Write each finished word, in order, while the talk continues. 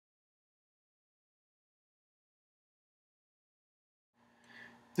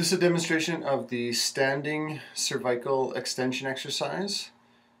This is a demonstration of the standing cervical extension exercise.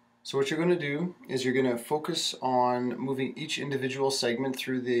 So what you're going to do is you're going to focus on moving each individual segment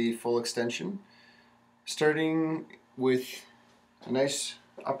through the full extension, starting with a nice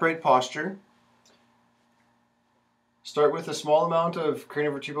upright posture. Start with a small amount of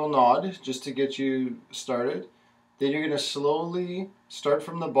craniovertebral nod just to get you started. Then you're going to slowly start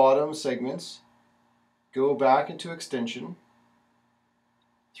from the bottom segments, go back into extension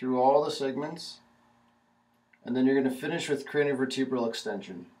through all the segments, and then you're going to finish with craniovertebral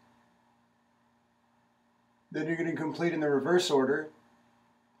extension. Then you're going to complete in the reverse order: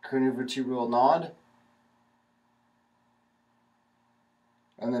 craniovertebral nod,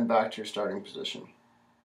 and then back to your starting position.